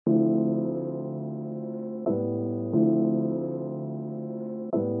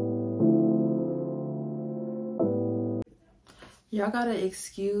Y'all gotta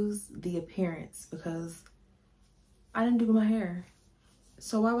excuse the appearance because I didn't do my hair.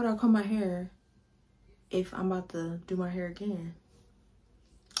 So why would I comb my hair if I'm about to do my hair again?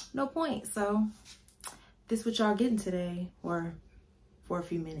 No point. So this is what y'all getting today, or for a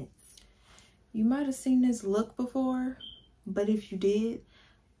few minutes. You might have seen this look before, but if you did,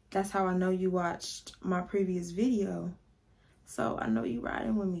 that's how I know you watched my previous video. So I know you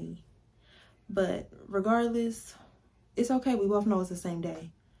riding with me. But regardless, it's okay. We both know it's the same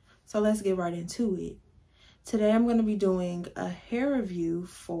day. So let's get right into it. Today I'm going to be doing a hair review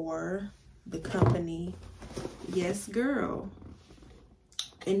for the company YASGRL.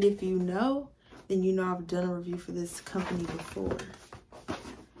 And if you know, then you know I've done a review for this company before.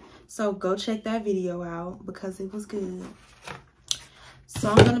 So go check that video out because it was good. So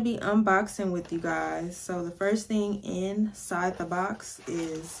I'm going to be unboxing with you guys. So the first thing inside the box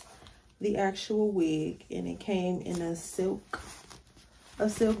is the actual wig, and it came in a silk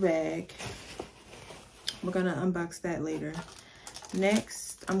bag. We're gonna unbox that later.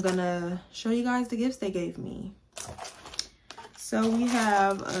 Next, I'm gonna show you guys the gifts they gave me. So we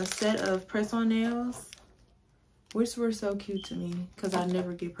have a set of press-on nails, which were so cute to me because I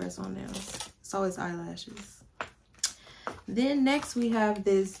never get press-on nails. It's always eyelashes. Then next we have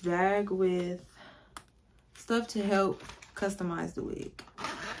this bag with stuff to help customize the wig.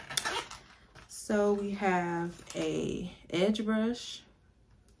 So we have a edge brush.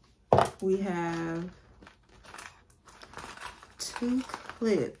 We have two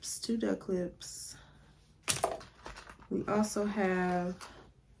duck clips. We also have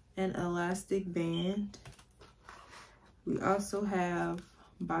an elastic band. We also have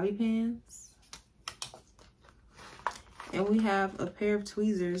bobby pins. And we have a pair of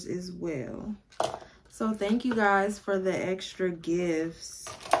tweezers as well. So thank you guys for the extra gifts.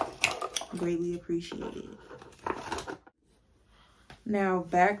 Greatly appreciated. Now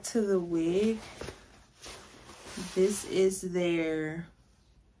back to the wig. This is their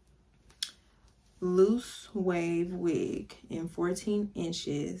loose wave wig in 14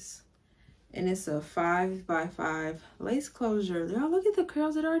 inches. And it's a 5x5 lace closure. Y'all look at the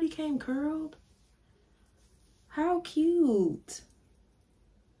curls. It already came curled. How cute.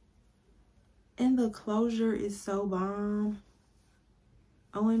 And the closure is so bomb.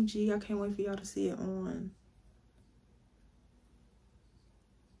 OMG, I can't wait for y'all to see it on.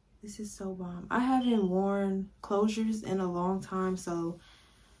 This is so bomb. I haven't worn closures in a long time, so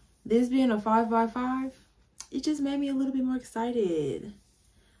this being a 5x5, it just made me a little bit more excited.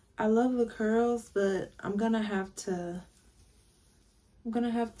 I love the curls, but I'm gonna have to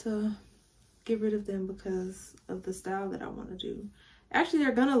get rid of them because of the style that I want to do. Actually,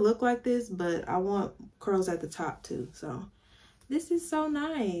 they're gonna look like this, but I want curls at the top too, so this is so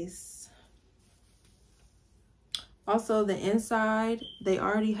nice. Also, the inside, they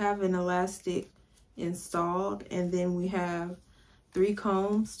already have an elastic installed, and then we have 3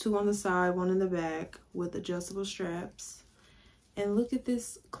 combs, 2 on the side, 1 in the back with adjustable straps. And look at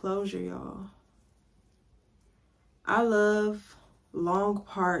this closure, y'all. I love long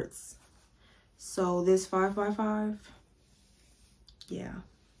parts, so this 5x5, yeah,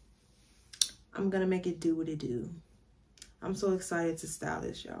 I'm gonna make it do what it do. I'm so excited to style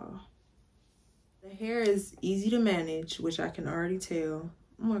this, y'all. The hair is easy to manage, which I can already tell.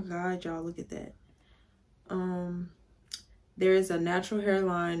 Oh my God, y'all, look at that. There is a natural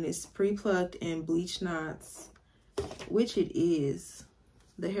hairline. It's pre-plucked and bleach knots, which it is.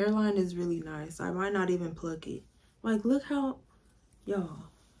 The hairline is really nice. I might not even pluck it. Like, look how, y'all,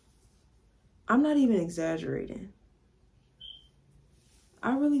 I'm not even exaggerating.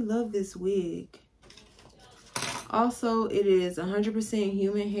 I really love this wig. Also, it is 100%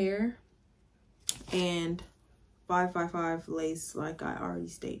 human hair and 5x5 lace, like I already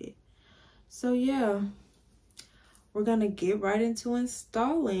stated. So yeah, we're gonna get right into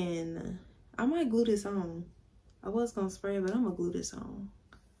installing. I might glue this on. I was gonna spray it, but I'm gonna glue this on.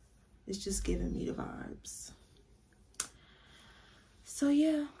 It's just giving me the vibes. So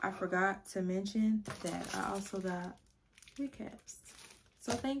yeah, I forgot to mention that I also got recaps.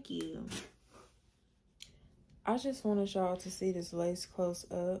 So thank you. I just wanted y'all to see this lace close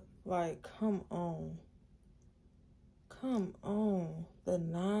up. Like, come on. Come on. The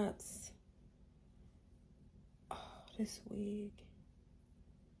knots. Oh, this wig.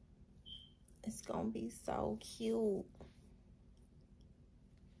 It's gonna be so cute.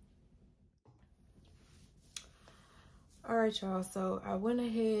 Alright, y'all. So I went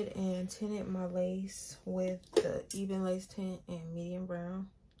ahead and tinted my lace with the even lace tint and medium brown.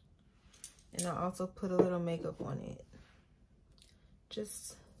 And I also put a little makeup on it,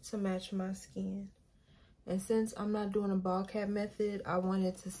 just to match my skin. And since I'm not doing a ball cap method, I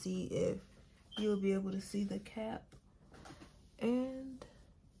wanted to see if you'll be able to see the cap. And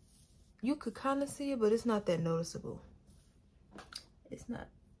you could kind of see it, but it's not that noticeable. It's not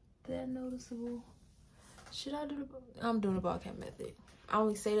that noticeable. Should I do the... I'm doing a ball cap method. I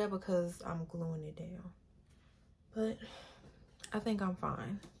only say that because I'm gluing it down. But I think I'm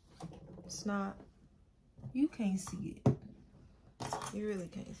fine. It's not... You can't see it. You really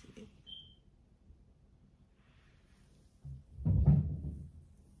can't see it.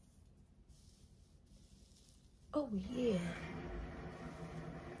 Oh, yeah.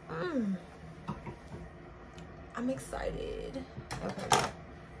 I'm excited. Okay.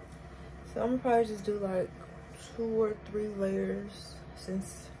 So I'm gonna probably just do like 2 or 3 layers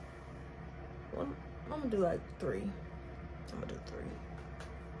since... Well, I'm gonna do like 3. I'm gonna do 3.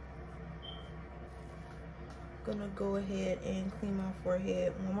 Gonna go ahead and clean my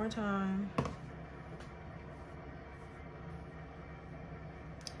forehead one more time.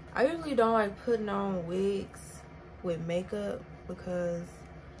 I usually don't like putting on wigs with makeup because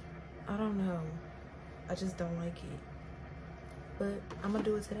I don't know, I just don't like it, but I'm gonna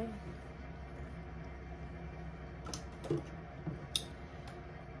do it today.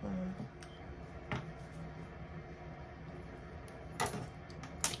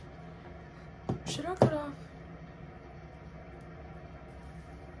 Should I cut off?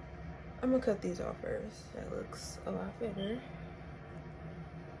 I'm gonna cut these off first. That looks a lot better.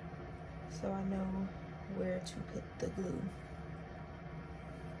 So I know where to put the glue.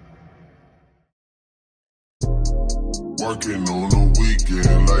 Working on the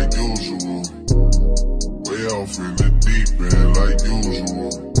weekend like usual. Way off in the deep end like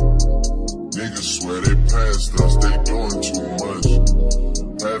usual. Niggas swear they passed us, they doing too much.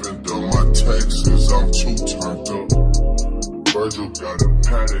 Haven't done my taxes, I'm too turned up. Virgil got a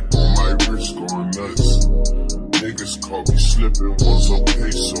paddock on my wrist going nuts. Niggas caught me slipping, was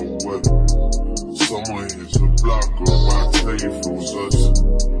okay, so what? Someone hits the block up, I'll tell you if it was us.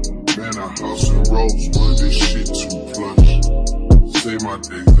 Man, a house in Rosewood, this shit too plush. Say my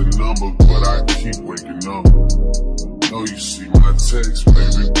day's the number, but I keep waking up. Know you see my text,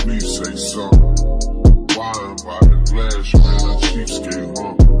 baby, please say something. Wine by the glass, man, a cheapskate,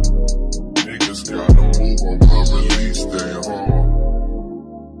 huh? Niggas gotta move on my release day, huh?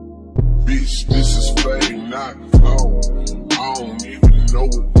 Bitch, this is fame, not clout. I don't even know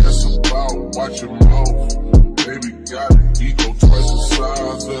what that's about. Watch your mouth. Baby got an ego twice the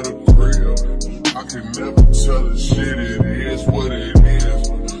size of the crib. I can never tell the shit, it is what it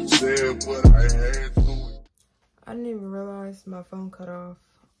is. Said what I had to. I didn't even realize my phone cut off,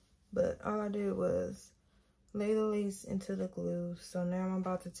 but all I did was lay the lace into the glue. So now I'm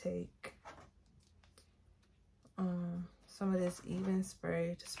about to take some of this even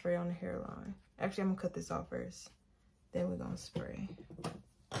spray to spray on the hairline. Actually, I'm gonna cut this off first, then we're gonna spray.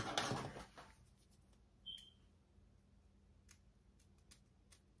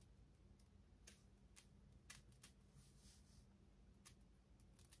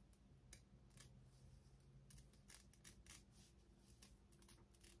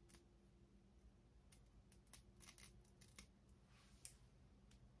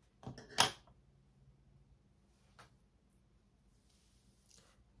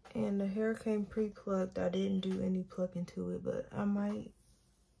 And the hair came pre-plucked. I didn't do any plucking to it, but I might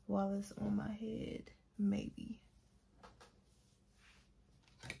while it's on my head, maybe.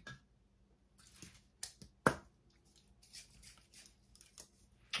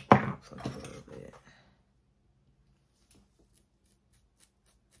 I'll pluck a little bit.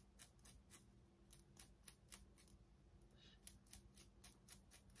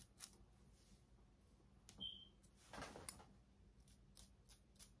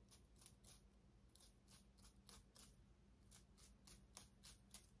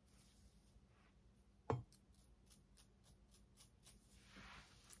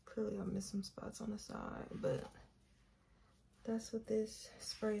 Clearly I missed some spots on the side, but that's what this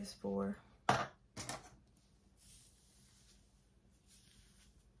spray is for.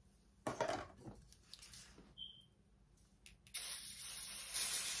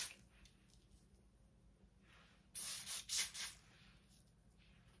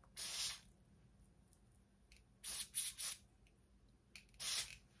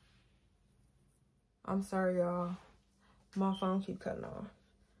 I'm sorry, y'all. My phone keep cutting off.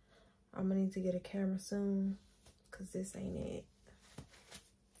 I'm gonna need to get a camera soon, cause this ain't it.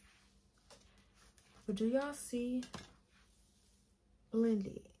 But do y'all see? Blend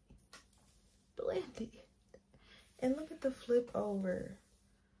it. Blend it. And look at the flip over.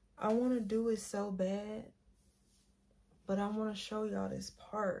 I want to do it so bad, but I want to show y'all this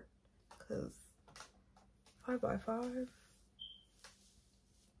part, cause 5x5.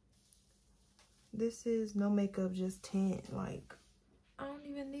 This is no makeup, just tint. Like, I don't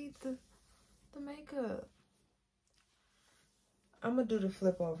even need the makeup. I'm gonna do the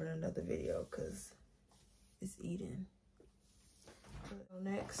flip over in another video because it's eating. So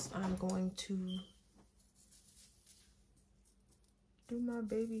next, I'm going to do my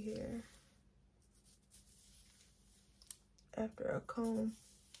baby hair after I comb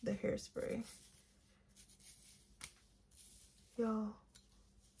the hairspray. Y'all,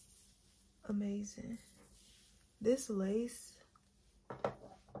 amazing. This lace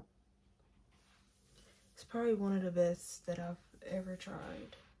is probably one of the best that I've ever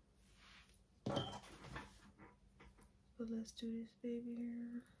tried. But let's do this baby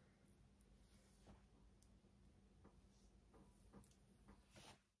hair.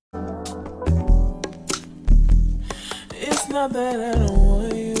 It's not that I don't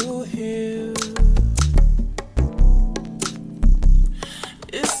want you here.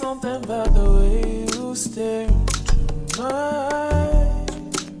 It's something about the way you stare into my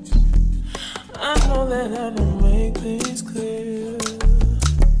eyes. I know that I don't make things clear.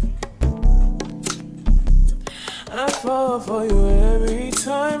 I fall for you every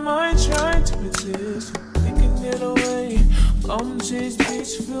time I try to resist. We can get away. Chase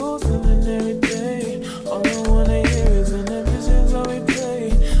beach views and then every day. All I wanna hear is an visions how we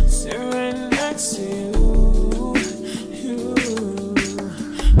play. Staring next to you.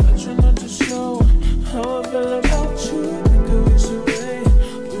 I try not to show how I feel about you. Think I wish away.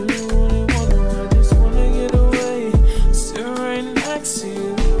 Really wanna, I just wanna get away. Staring next to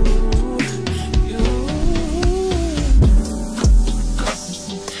you.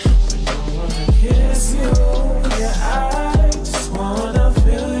 Kiss you, yeah, I just wanna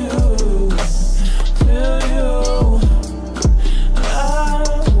feel you, I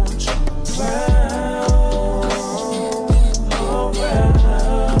want you around, around,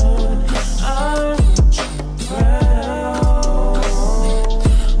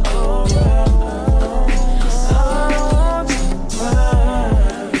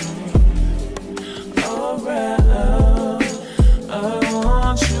 I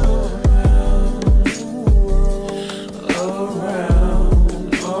want you around, around,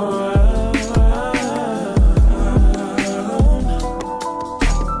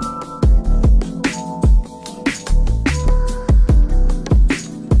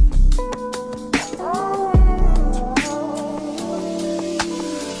 I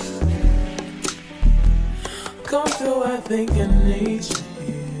want you come through, I think I need you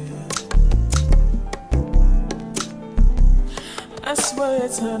here. I swear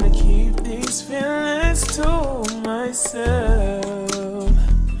it's time to keep these feelings to myself.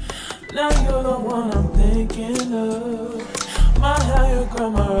 Now you're the one I'm thinking of. My higher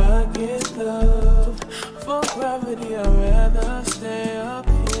ground, my rocket love. For gravity, I'd rather stay up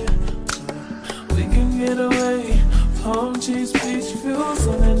here. We can get away. Palm trees, beach views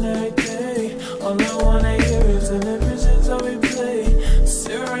on a night day. All I wanna hear is an visions how we play.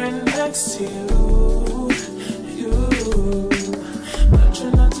 Staring next to you. I try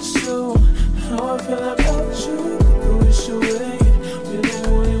not to show how I feel about you. Think I wish away.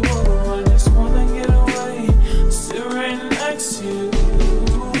 Really wanna, I just wanna get away. Staring next to you.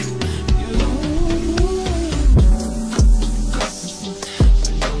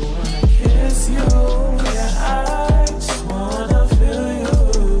 I wanna kiss you, yeah, I just wanna feel you,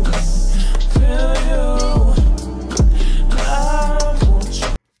 I want you.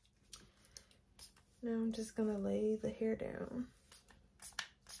 Now I'm just gonna lay the hair down.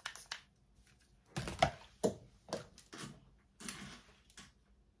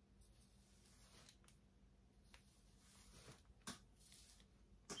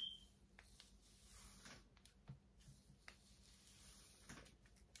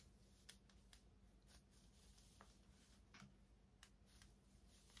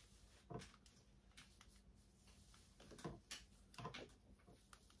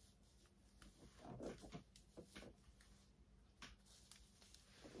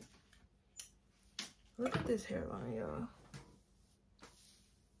 Look at this hairline, y'all.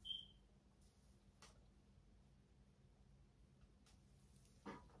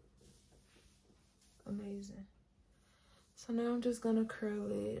 Amazing. So now I'm just gonna curl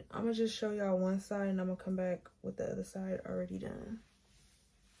it. I'm gonna just show y'all one side and I'm gonna come back with the other side already done.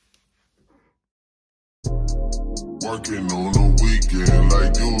 Working on the weekend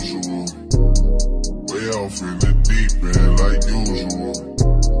like usual. Way off in the deep end like usual.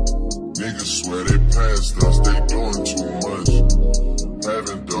 Niggas swear they passed us, they doing too much.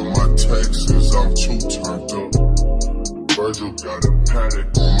 Haven't done my taxes, I'm too turned up. Virgil got a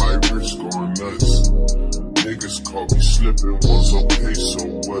paddock on my wrist going nuts. Niggas caught me slipping, was okay, so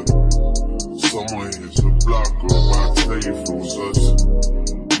what? Someone hit the block up, I tell you if it was us.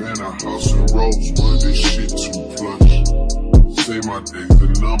 Man, a house in Rosewood, this shit too plush. Say my day's the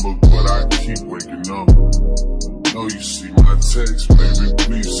number, but I keep waking up. Know you see my text, baby,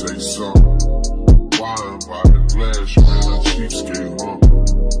 please say something. Wine by the glass, man, a cheapskate, huh?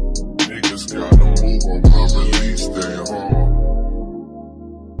 Niggas gotta move on my release day, huh?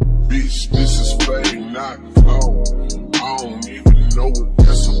 Bitch, this is fame, not clout. I don't even know what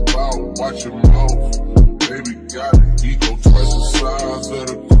that's about. Watch your mouth. Baby got an ego twice the size of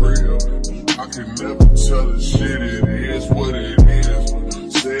the crib. I can never tell the shit, it is what it is.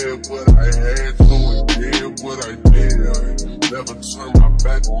 Said what I had to and did what I did. Never turn my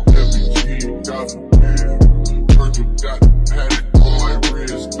back on every kid, God forbid. Virgil got the paddock on my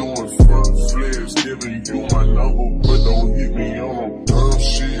wrist, doing front flips. Giving you my number, but don't hit me on no dumb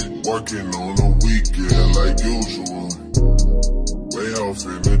shit. Working on the weekend like usual. Way off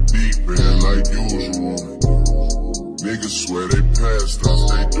in the deep end like usual. Niggas swear they passed us,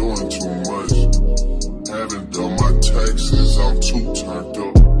 they doing too much. Haven't done my taxes, I'm too turned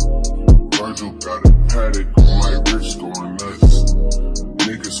up. Virgil got a paddock on my wrist going nuts.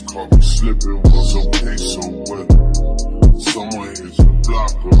 Niggas caught me slipping, was okay, so what? Someone hit the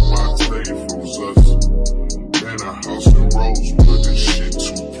block up, I tell you if it was us. Man, a house in Rosewood, this shit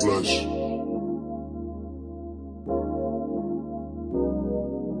too plush.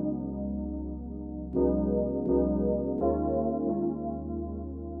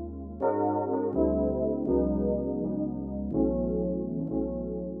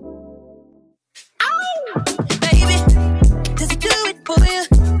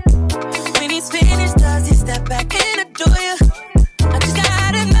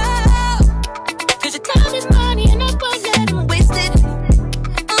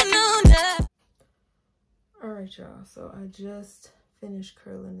 Y'all, so I just finished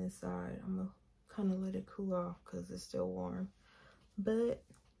curling this side. I'm gonna kind of let it cool off because it's still warm, but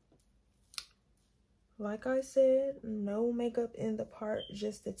like I said, no makeup in the part,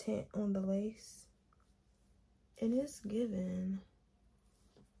 just the tint on the lace, and it's given.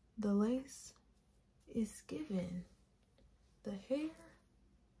 The lace is given. The hair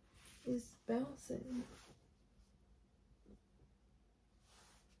is bouncing.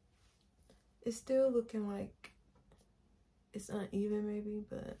 It's still looking like it's uneven maybe,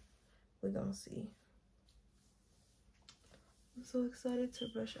 but we're gonna see. I'm so excited to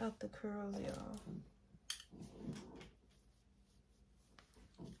brush out the curls, y'all.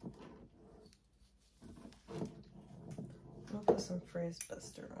 I'm gonna put some Frizz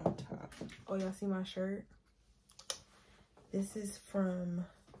Buster on top. Oh, y'all see my shirt? This is from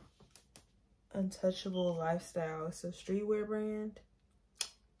Untouchable Lifestyle. It's a streetwear brand.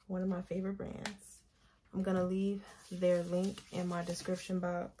 One of my favorite brands. I'm gonna leave their link in my description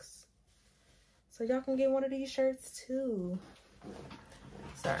box so y'all can get one of these shirts too.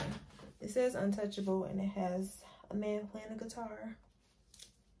 Sorry, it says Untouchable and it has a man playing a guitar.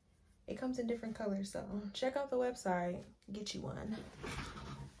 It comes in different colors, so check out the website, get you one.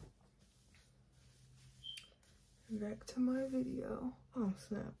 Back to my video. Oh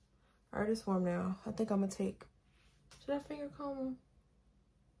snap. Alright, it's warm now. I think I'm gonna take, should I finger comb them?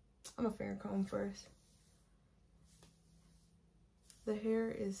 I'm gonna finger comb first. The hair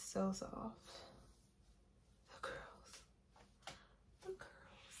is so soft. The curls. The curls.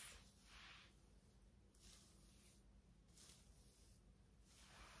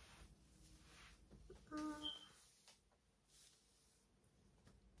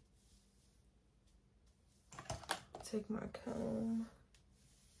 Take my comb.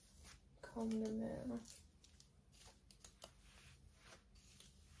 Comb them in.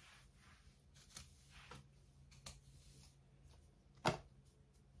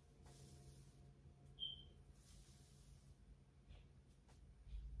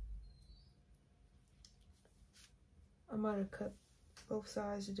 I might have cut both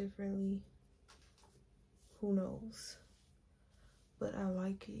sides differently. Who knows? But I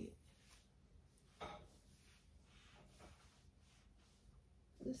like it.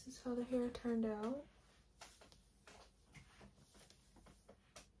 This is how the hair turned out.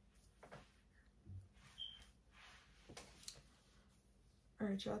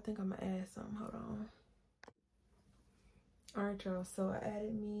 Alright, y'all, I think I'm gonna add something. Hold on. Alright, y'all, so I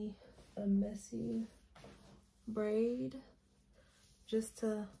added me a messy braid just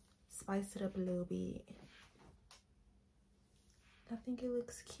to spice it up a little bit. I think it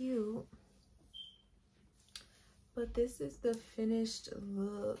looks cute. But this is the finished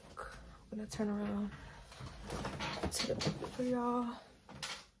look. I'm gonna turn around to the for y'all.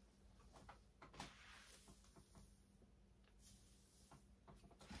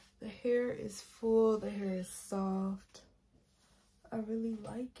 The hair is full, the hair is soft. I really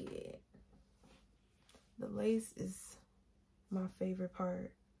like it. The lace is my favorite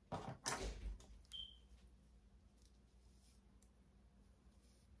part.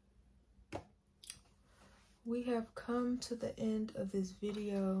 We have come to the end of this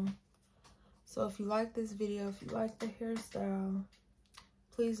video. So if you like this video, if you like the hairstyle,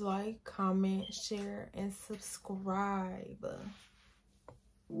 please like, comment, share, and subscribe.